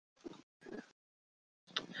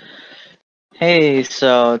Hey,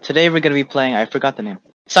 so today we're gonna be playing. I forgot the name.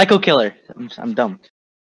 Psycho Killer. I'm dumb.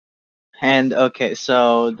 And okay,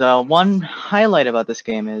 so the one highlight about this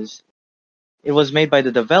game is it was made by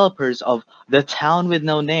the developers of The Town with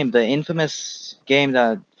No Name, the infamous game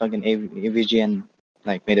that fucking AVGN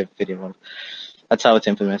like made a video of. That's how it's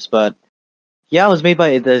infamous. But yeah, it was made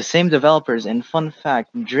by the same developers. And fun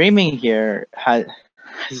fact, Dreaming here has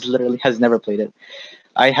never played it.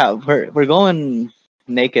 I have. We're going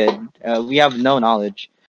naked. We have no knowledge.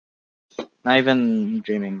 Not even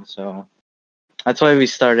Dreaming. So that's why we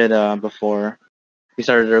started before. We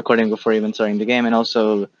started recording before even starting the game, and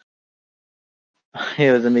also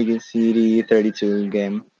it was a Mega CD 32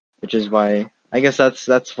 game, which is why I guess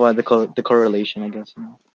that's why the correlation. I guess.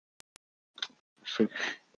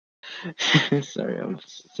 Sorry, I'm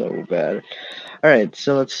so bad. All right,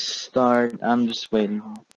 so let's start. I'm just waiting.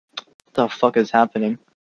 What the fuck is happening?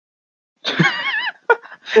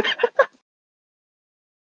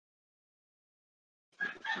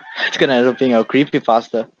 It's gonna end up being a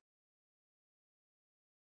creepypasta.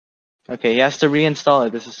 Okay, he has to reinstall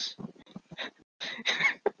it. This is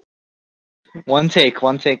one take,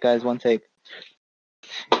 guys, one take.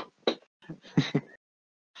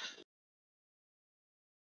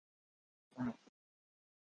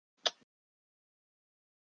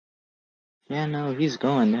 Yeah, no, he's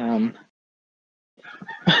going.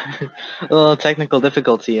 A little technical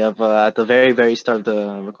difficulty of at the very start of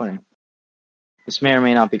the recording. This may or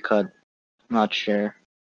may not be cut. I'm not sure.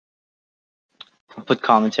 I'll put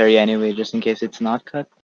commentary anyway, just in case it's not cut.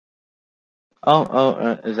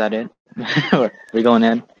 Oh, is that it? We're going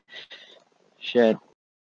in. Shit.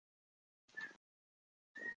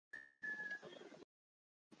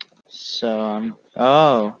 So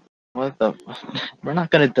oh, what the? We're not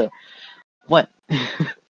gonna do. What?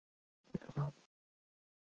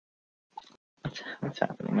 What's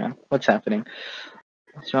happening, man? What's happening?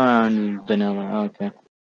 What's going on, Vanilla? Okay.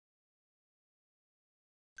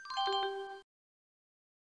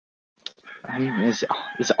 I mean, is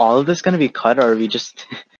all of this gonna be cut, or are we just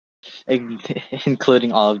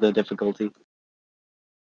including all of the difficulty?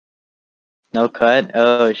 No cut?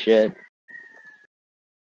 Oh shit.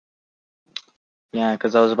 Yeah,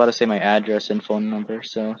 because I was about to say my address and phone number,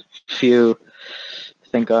 so phew.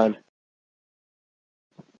 Thank God.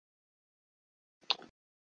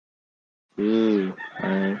 Ooh,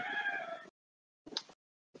 alright.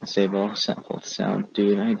 Disable sample sound,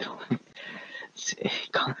 dude. I don't. It's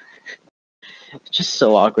just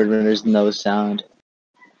so awkward when there's no sound.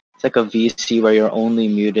 It's like a VC where you're only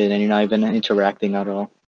muted and you're not even interacting at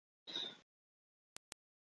all.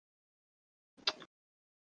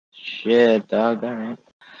 Shit, dog. Alright.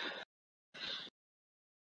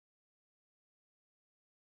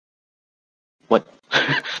 What?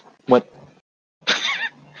 What?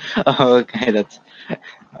 Oh, okay. That's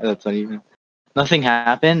what you mean. Nothing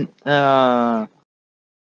happened. I'm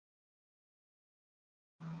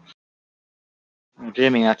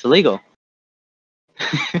dreaming. That's illegal.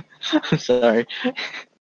 I'm sorry.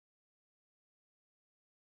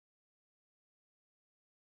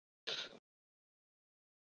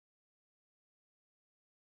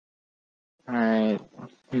 Alright.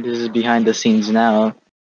 This is behind the scenes now.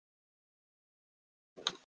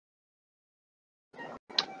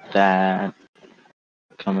 That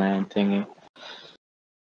command thingy.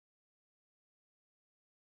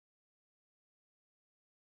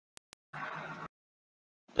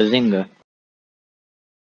 Bazinga.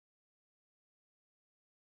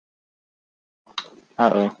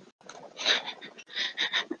 Uh-oh.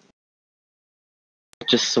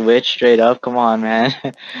 Just switch straight up? Come on, man.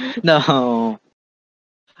 No.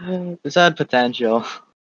 This had potential.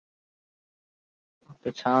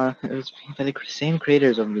 The town. It was made by the same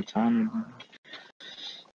creators of the town.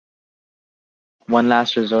 One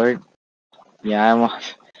last resort. Yeah,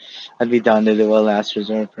 I'd be down to do a last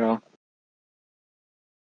resort, bro.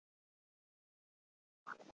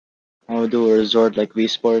 I would do a resort like Wii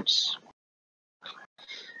Sports.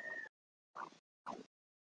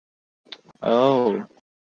 Oh.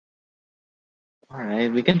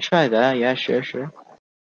 Alright, we can try that. Yeah, sure.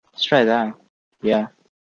 Let's try that. Yeah.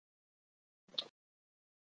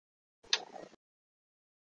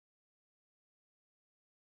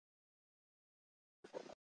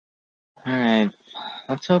 Alright.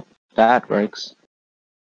 Let's hope that works.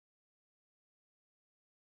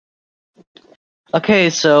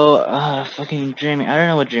 Okay, so fucking dreaming. I don't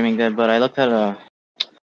know what dreaming did, but I looked at a.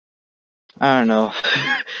 I don't know.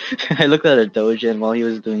 I looked at a doujin while he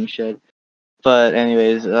was doing shit. But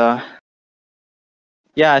anyways,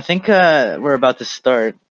 yeah, I think we're about to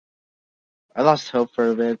start. I lost hope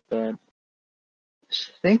for a bit, but I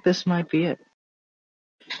think this might be it.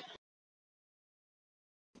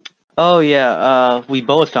 Oh yeah, we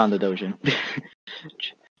both found the doujin.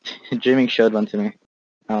 Jimmy showed one to me.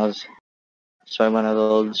 I was so I went a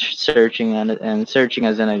little searching and searching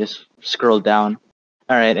as in I just scrolled down.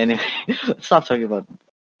 All right, anyway, let's stop talking about.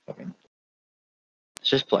 Fucking, let's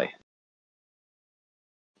just play.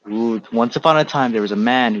 Ooh, once upon a time there was a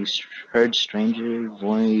man who heard stranger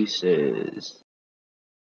voices.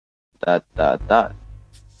 Dot dot dot.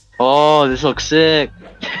 Oh, this looks sick.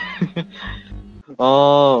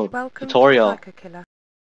 Oh, Welcome tutorial. to Psycho Killer.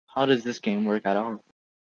 How does this game work at all?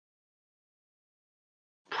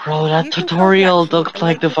 Bro, that You control the tutorial action looked and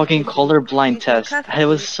like make the the fucking decision colorblind using the test. cursor It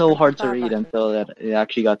was keys so and the hard to fire read button. until that it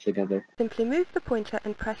actually got together. Simply move the pointer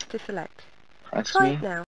and press to select. Press Try me? it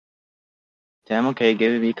now. Damn, okay,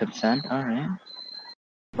 giving me consent, alright.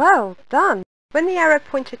 Well done! When the arrow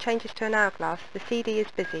pointer changes to an hourglass, the CD is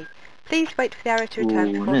busy. Please wait for the arrow to return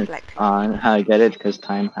Ooh, before miss. selecting. I get it, because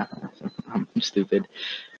time. I'm stupid.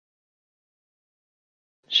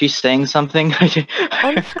 She's saying something?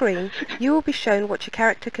 On screen, you will be shown what your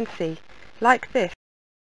character can see, like this.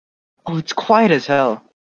 Oh, it's quiet as hell.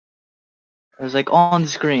 It was like on the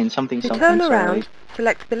screen, something To something, turn sorry. around,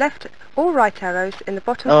 select the left or right arrows in the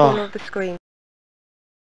bottom corner Oh, of the screen.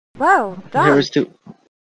 Well there done! was two.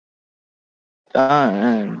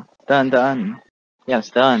 Done. Done, done. Yes,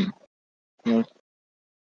 done. Yeah.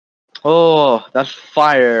 Oh, that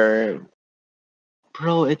fire.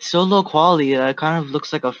 Bro, it's so low quality, it kind of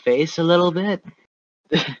looks like a face a little bit.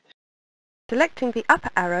 Selecting the upper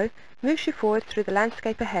arrow moves you forward through the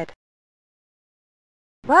landscape ahead.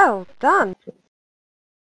 Well done!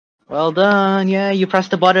 Well done, yeah, you press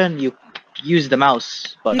the button, you use the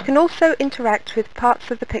mouse You button. can also interact with parts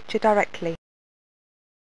of the picture directly.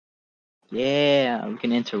 Yeah, we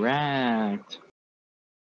can interact.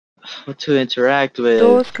 What to interact with?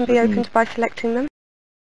 Doors can be Fucking... opened by selecting them.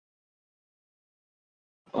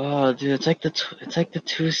 Oh, dude, it's like the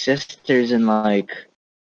two sisters in like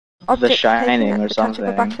The Objects taken Shining at or the touch of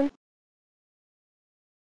a something. button.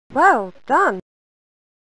 Well done!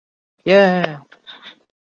 Yeah.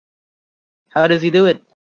 How does he do it?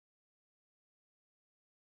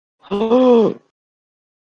 Oh,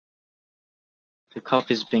 the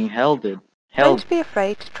cup is being held. Don't be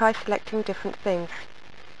afraid to try selecting different things.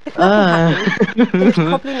 If nothing Uh, happens, then it's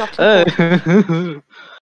probably not important.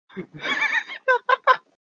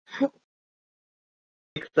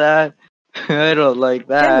 like that. I don't like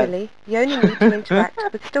that. Generally, you only need to interact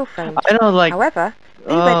with still frames. I don't like. However, be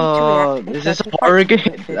ready to Oh, react in is this a certain horror fight game?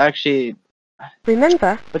 sequences. Actually,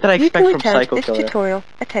 Remember, what did I you can expect from return to Psycho this Killer? tutorial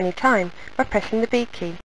at any time by pressing the B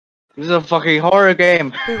key. This is a fucking horror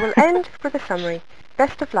game. We will end with a summary.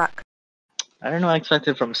 Best of luck. I don't know what I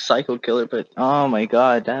expected from Psycho Killer, but oh my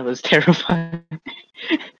god, that was terrifying.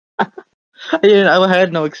 I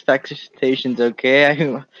had no expectations,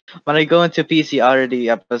 okay? When I go into PC Oddity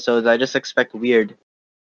episodes, I just expect weird.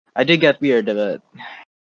 I did get weird, but...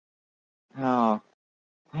 Oh.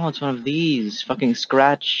 Oh, it's one of these. Fucking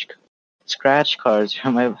scratch cards.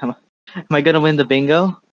 Am I gonna win the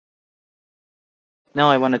bingo? No,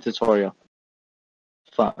 I won a tutorial.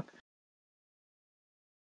 Fuck.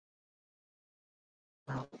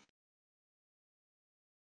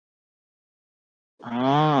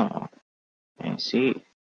 Oh. I see.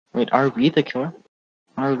 Wait, are we the killer?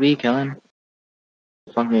 Are we killing?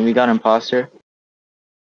 Fuck me, we got imposter.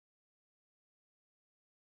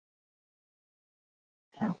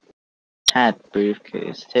 Hat,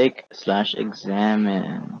 briefcase,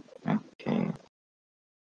 take/examine. Okay.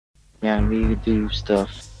 Yeah, we do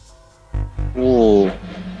stuff. Whoa.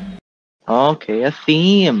 Okay, a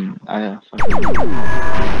theme. Oh.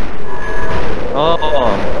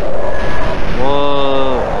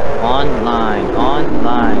 Whoa. Online.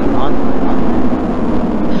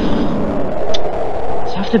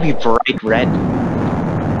 Does it have to be bright red?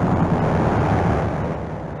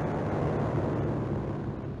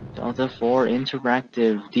 Delta 4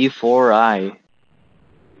 interactive D4I.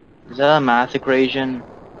 Is that a math equation?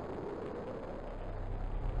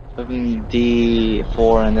 Fucking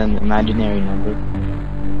D4 and then imaginary number.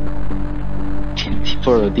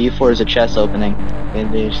 D4 is a chest opening.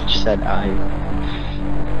 And they just said I.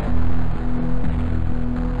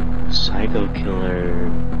 Psycho Killer.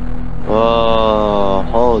 Oh,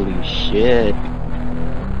 holy shit.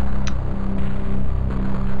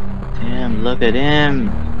 Damn, look at him.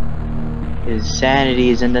 His sanity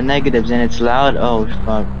is in the negatives and it's loud. Oh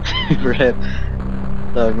fuck. Rip.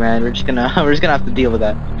 Look man, we're just gonna have to deal with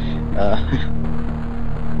that. Oh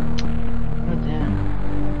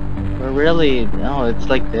damn. We're really no, it's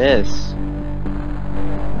like this.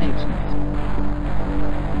 Makes sense.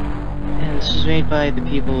 Yeah, this was made by the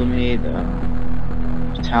people who made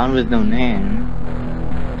Town with no name.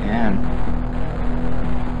 Damn.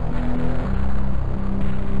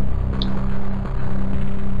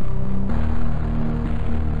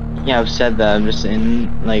 Yeah, I've said that. I'm just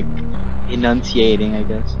enunciating, I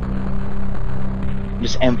guess.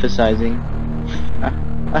 Just emphasizing.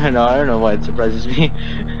 I don't know. I don't know why it surprises me.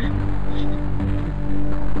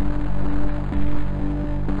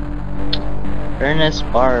 Ernest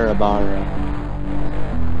Barra. Barra.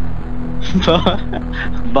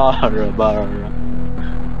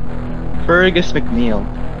 Fergus McNeil.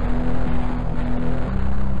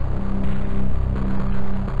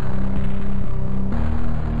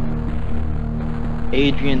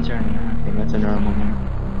 Adrian Turner. Okay, that's a normal name.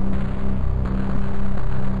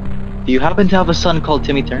 Do you happen to have a son called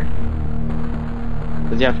Timmy Turner?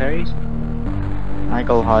 Does he have fairies?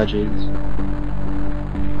 Michael Hodges.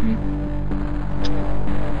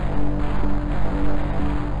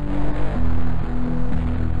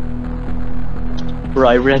 Bro,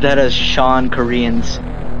 I read that as Sean Koreans.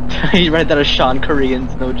 I read that as Sean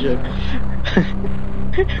Koreans, no joke.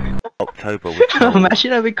 October was cold.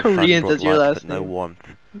 Imagine having The sun Koreans brought as your light last but no name. warmth,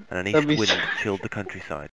 and an That'd east be wind chilled the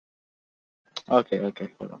countryside. Okay, hold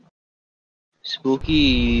on.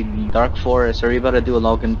 Spooky Dark Forest. Are you about to do a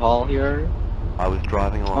Logan Paul here? I was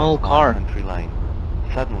driving along Oh, a quiet car. country lane.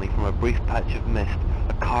 Suddenly, from a brief patch of mist,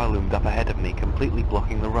 a car loomed up ahead of me, completely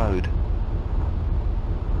blocking the road.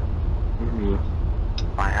 Ooh.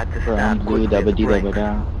 I had to Brown, stab blue, quickly at the brakes.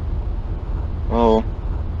 dabba-dee-dabba-da. Oh.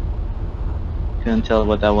 Couldn't tell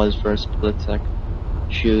what that was for a split sec.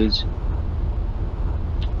 Shoes.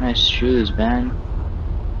 Nice shoes, man.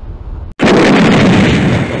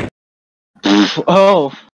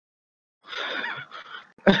 Oh!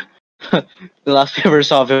 The last we ever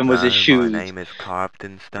saw of him was his No, shoes. my name is carved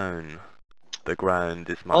in stone. The ground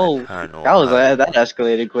is my Oh, eternal that was home. that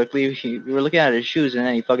escalated quickly. We were looking at his shoes and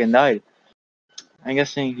then he fucking died. I'm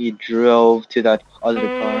guessing he drove to that other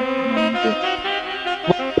car.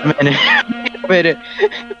 Wait a minute. Wait a minute.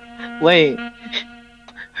 Wait.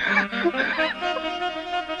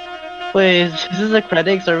 Wait, is this the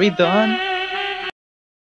credits? Are we done?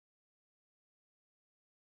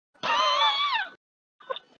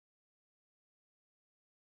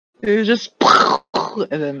 It was just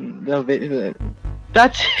and then that's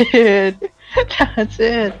it. That's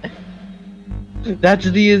it. That's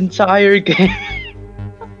the entire game.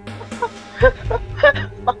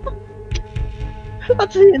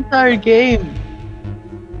 That's the entire game.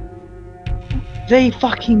 They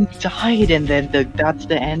fucking died, and then that's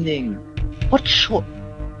the ending. What short?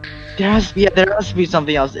 There has to be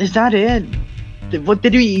something else. Is that it? What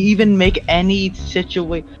did we even make any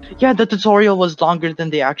situation? Yeah, the tutorial was longer than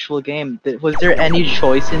the actual game. Was there any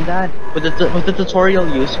choice in that? Was the tutorial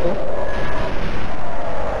useful?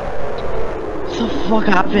 What the fuck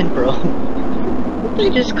happened, bro? They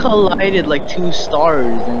just collided like two stars,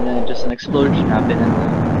 and then just an explosion happened, and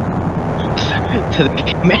the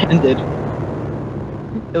game ended.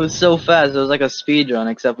 It was so fast. It was like a speed run,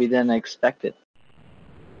 except we didn't expect it.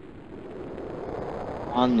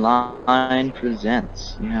 Online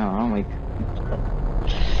presents. Yeah, oh my god.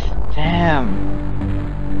 Damn.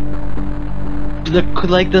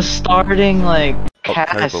 The starting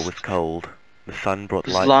cast October was cold. The sun brought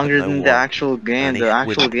was light longer but no than warmth. the actual game. And The east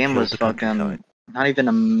actual wind game chilled was the fucking countryside. not even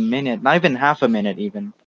a minute, not even half a minute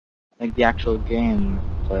even. Like the actual game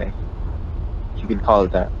play. If you could call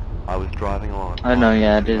it that. I was driving along a I don't know, quiet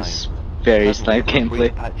yeah, country there's lane. very Suddenly, slight from a brief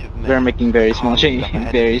gameplay. patch of We're mist, making a very car small loomed up ahead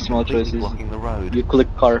of very me, small completely choices. blocking the road. You click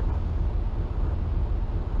car.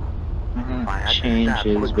 I had to stab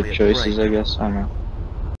Changes with quickly at the choices, I brakes. guess. I don't know.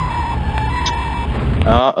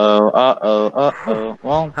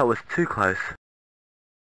 Well, That was too close.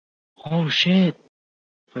 oh shit.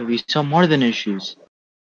 Wait, we saw more than issues.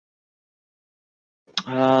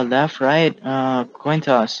 Left, right, coin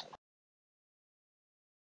toss.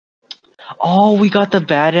 Oh, we got the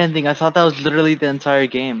bad ending. I thought that was literally the entire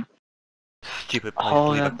game. Stupid place to Oh,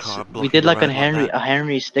 leave a that's car we blocking did the like road like A that.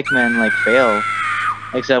 Henry Stickman fail.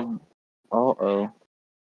 Except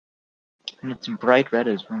and it's bright red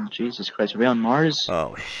as well. Jesus Christ, are we on Mars?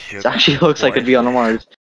 Oh, It sugar. actually looks like What it'd is be on this? Mars.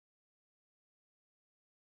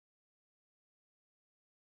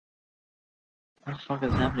 What the fuck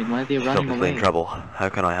is happening? Why are they She's running obviously in away? trouble. How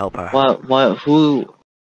can I help her? Who?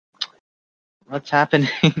 What's happening?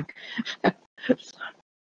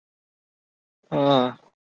 uh,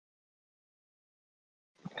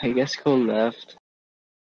 I guess go left.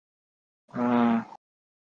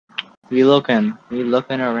 We looking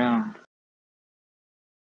around.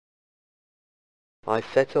 I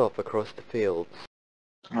set off across the fields.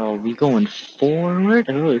 Oh, we going forward?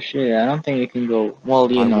 Oh shit, I don't think you can go. Well,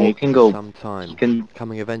 you I know, you walked can for go. some You time, can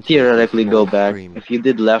coming eventually to a theoretically small go back. stream. If you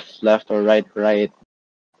did left, left, or right, right,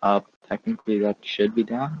 up, technically that should be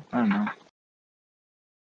down. I don't know.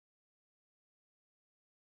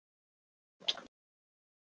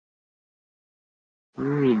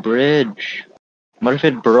 Ooh, bridge. What if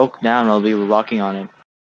it broke down while we were walking on it?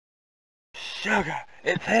 Sugar,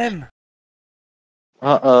 it's him!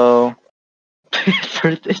 Uh-oh.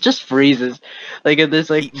 It just freezes. Like if there's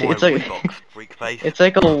like Eat my it's like Reeboks, freak face. it's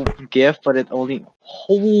like a GIF, but it only.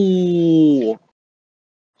 Oh,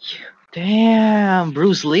 damn!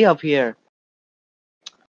 Bruce Lee up here.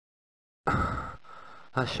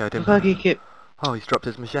 I showed The him. fuck he Oh, he's dropped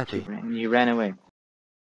his machete. he ran away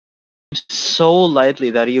so lightly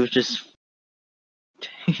that he was just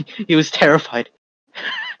he was terrified.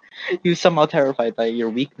 He was somehow terrified by your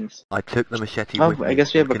weakness. I took the machete Oh, with I me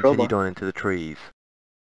guess we and have a continued crowbar. on into the trees.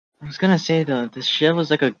 I was gonna say though, this shit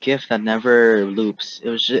was like a GIF that never loops. It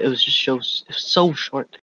was just so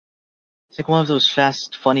short. It's like one of those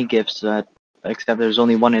fast, funny GIFs that, except there's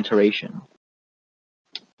only one iteration.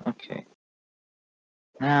 Okay.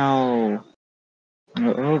 Now,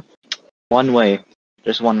 one way.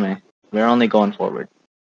 Just one way. We're only going forward.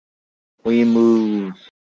 We move.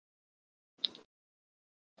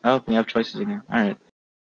 Oh, we have choices again. Alright.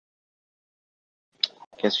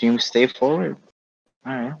 Guess we stay forward.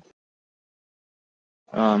 Alright.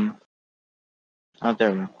 Oh,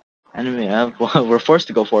 there we go. Anyway, well, we're forced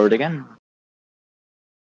to go forward again.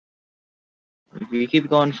 If you keep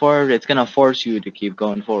going forward, it's gonna force you to keep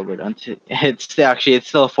going forward until it's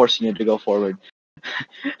still forcing you to go forward.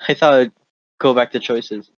 I thought I'd go back to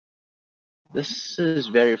choices. This is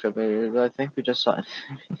very familiar, but I think we just saw it.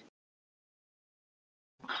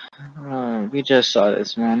 We just saw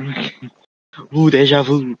this, man. Ooh, deja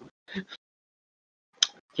vu.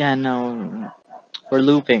 Yeah, no, we're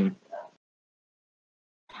looping.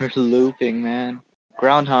 We're looping, man.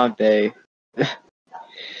 Groundhog Day.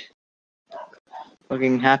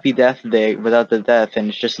 Fucking Happy Death Day without the death, and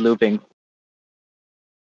it's just looping.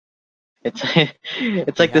 It's it's He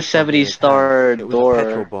like the had something in 70 his hand. star It was a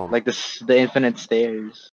petrol door, bomb. like the infinite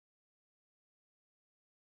stairs.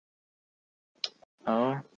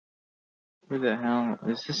 Oh, who the hell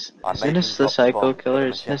is this? I Isn't made him this the drop the psycho bomb, but killer? the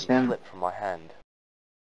Is this machete him? slipped from my hand.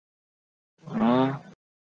 Oh,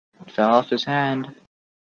 it fell off his hand.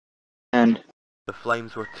 And The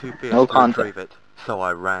flames were too fierce no to contact. retrieve it, so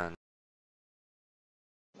I ran.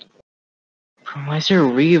 Why is there a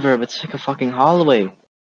reverb? It's like a fucking hallway.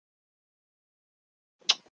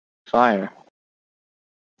 Fire.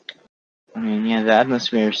 I mean, yeah, the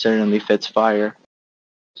atmosphere certainly fits fire.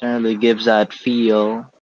 Certainly gives that feel.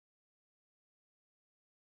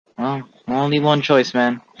 Well, only one choice,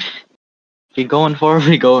 man. If you're going forward,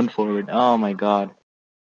 we're going forward. Oh my god.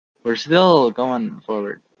 We're still going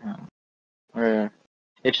forward. We're...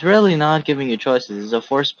 It's really not giving you choices. It's a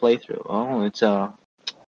forced playthrough. Oh, it's a...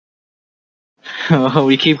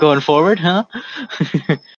 we keep going forward, huh?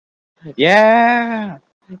 Yeah!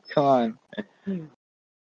 Come on.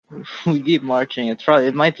 We keep marching.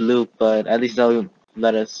 It might loop, but at least they'll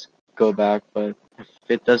let us go back. But if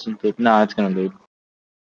it doesn't loop, nah, it's gonna loop.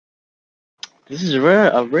 This is a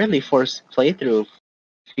really forced playthrough.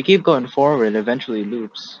 If you keep going forward, it eventually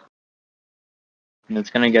loops. And it's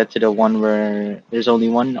gonna get to the one where there's only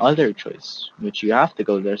one other choice, which you have to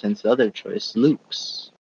go there since the other choice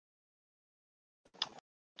loops.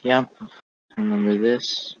 Yeah, remember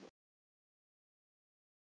this.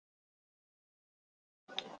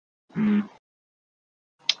 Hmm.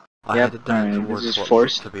 I Yep, headed down alright, this towards is what looked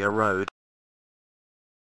forced. to be a road.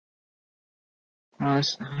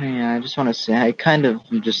 Yeah, I just want to say I kind of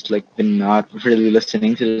just like been not really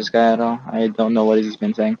listening to this guy at all. I don't know what he's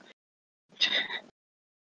been saying.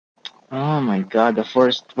 Oh my god, the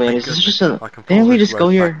forest. Wait, Thank is this goodness, just a? I can follow Didn't we this just go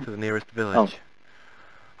road back here? to the nearest Oh, village.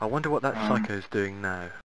 I wonder what that um, psycho's doing now.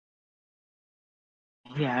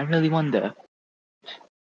 yeah, I really wonder.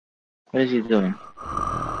 What is he doing?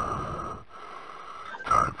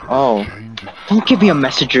 Oh, don't give me a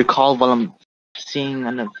messenger call while I'm seeing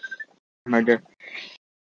a murder.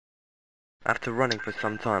 After running for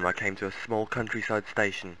some time, I came to a small countryside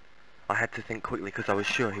station. I had to think quickly because I was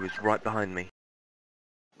sure he was right behind me.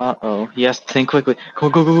 Uh-oh. Yes, think quickly. Go,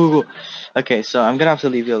 go, go, go, go. Okay, so I'm gonna have to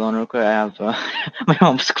leave you alone real quick. I have, my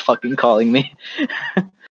mom's fucking calling me.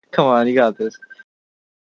 Come on, you got this.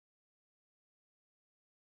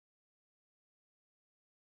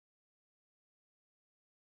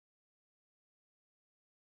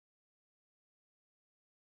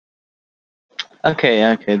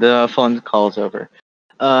 Okay, the phone call's over.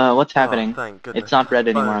 What's Oh, happening? thank goodness. It's not red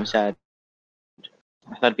anymore, I'm Phone. sad.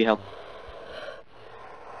 I thought it'd be helpful.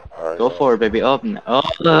 Go forward, baby. Oh, no. Oh,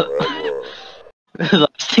 the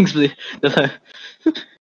last things, the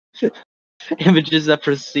images that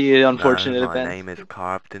precede No, unfortunate my events. name is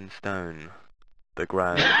carved in stone. The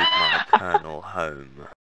ground is my eternal home.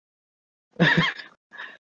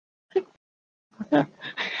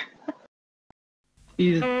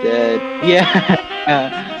 He's dead.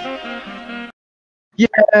 Yeah.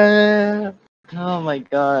 Yeah. Oh my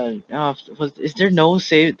god. Oh, is there no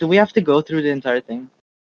save? Do we have to go through the entire thing?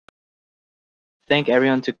 Thank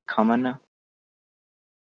everyone to comment now.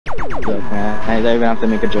 Look, man, I don't even have to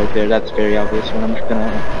make a joke there. That's very obvious what I'm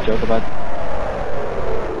gonna joke about.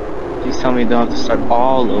 Please tell me you don't have to start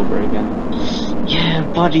all over again. Yeah,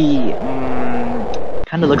 buddy.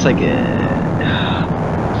 Kind of looks like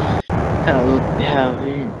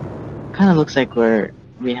kind of looks like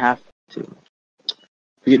we have to.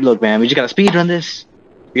 Look, man, we just gotta speed run this.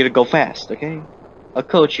 We gotta go fast, okay? I'll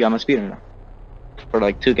coach you. I'm a speedrunner for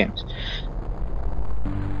like 2 games.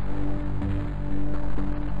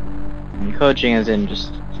 And coaching is in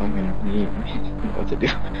just something you know what to do.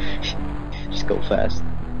 Just go fast.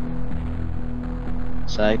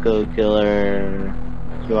 Psycho killer.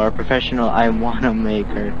 You are a professional. I wanna make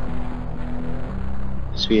her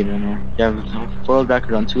speedrunner. You have a world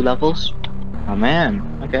record on 2 levels. Oh man.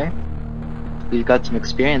 Okay. He's got some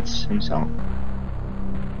experience himself.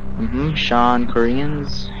 Sean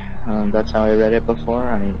Koreans. That's how I read it before.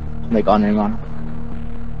 I mean, like on and on.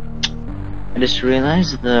 I just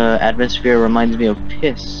realized the atmosphere reminds me of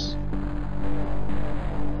piss.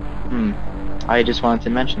 I just wanted to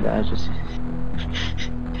mention that.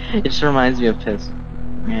 It just reminds me of piss.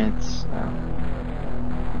 Yeah,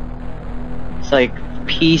 it's like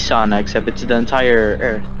pea sauna, except it's the entire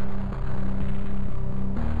Earth,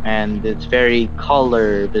 and it's very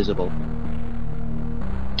color visible.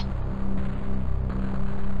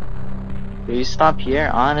 Do you stop here?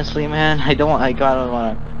 Honestly, man, I don't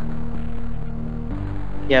wanna.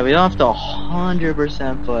 Yeah, we don't have to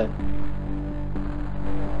 100%, but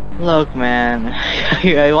look, man,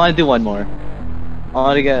 I want to do one more.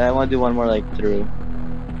 I want to do one more like through.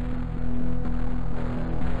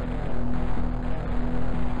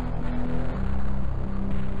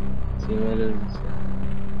 Let's see what is.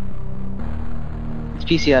 It's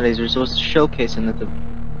PC Oddities. We're supposed to showcase and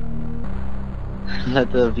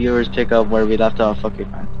let the viewers pick up where we left off. Okay,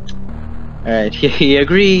 fine. Alright, he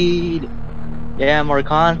agreed! Yeah, more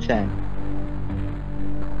content.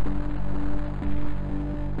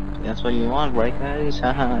 That's what you want, right guys?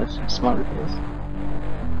 Haha, smart guys.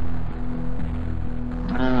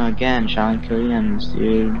 Again, Sean Koreans,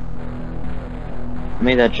 dude. I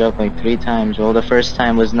made that joke like 3 times. Well, the first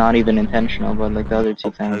time was not even intentional, but like the other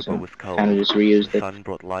 2 times October I was cold. kind of just reused The it. sun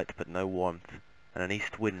brought light but no warmth, and an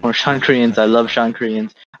east wind. Or Sean Koreans, I love Sean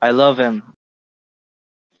Koreans. I love him.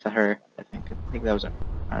 To her, I think that was her.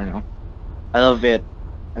 I don't know. I love it.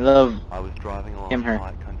 I love I was driving along him, a her.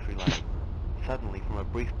 quiet country lane. Suddenly, from a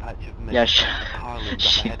brief patch of mist, Yeah, a car loomed up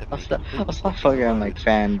ahead of me, completely I'll stop blocking the fucking road. like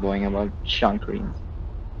fanboying about Sean Koreans.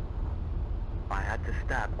 I had to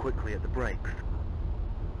stab quickly at the brakes.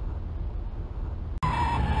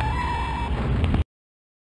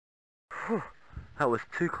 Whew, that was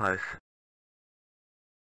too close.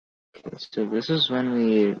 So this is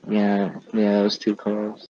when yeah, it was too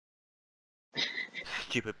close.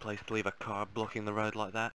 Stupid place to leave a car blocking the road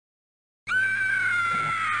like that.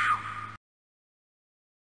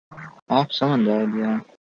 Oh, someone died, yeah.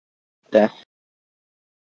 Death.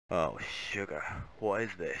 Oh, sugar. What is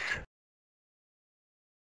this?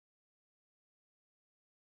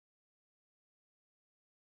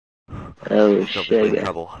 Oh, She's obviously in shit.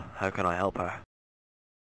 trouble. How can I help her?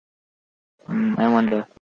 I wonder.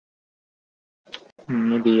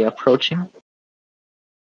 Maybe approaching?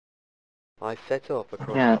 I set off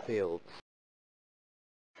across Yeah. the fields.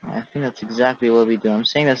 I think that's exactly what we do. I'm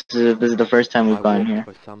saying this is the first time we've I gone walked here.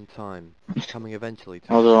 for some time, coming eventually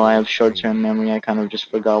to Although a I small have stream. short-term memory, I kind of just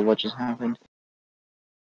forgot what just happened.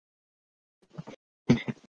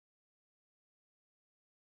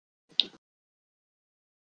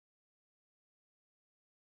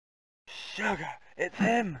 Sugar, it's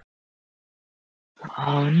him!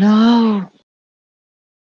 Oh no!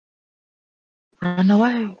 Run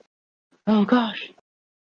away! Oh gosh!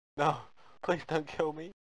 No, please don't kill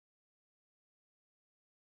me.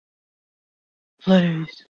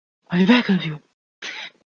 Please! I beg of you!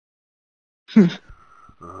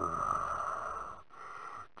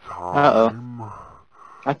 Uh-oh.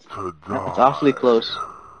 That's awfully close.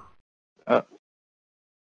 Oh.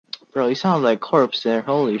 Bro, you sound like corpse there.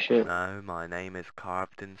 Holy shit. No, my name is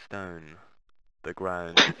carved in stone. The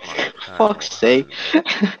ground is my eternal Fuck's sake.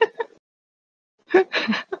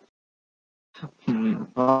 home.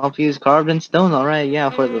 Well, if he's carved in stone, alright, yeah,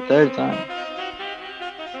 for the third time.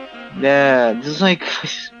 Yeah, this is like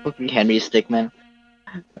fucking Henry Stickman.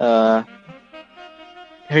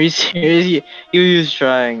 He was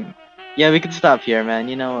trying. Yeah, we could stop here, man.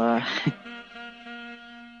 You know,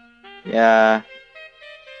 yeah.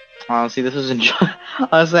 Honestly, this was enjoy.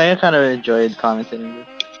 Honestly, I kind of enjoyed commentating this.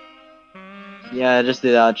 Yeah, just the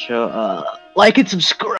outro. Like and subscribe.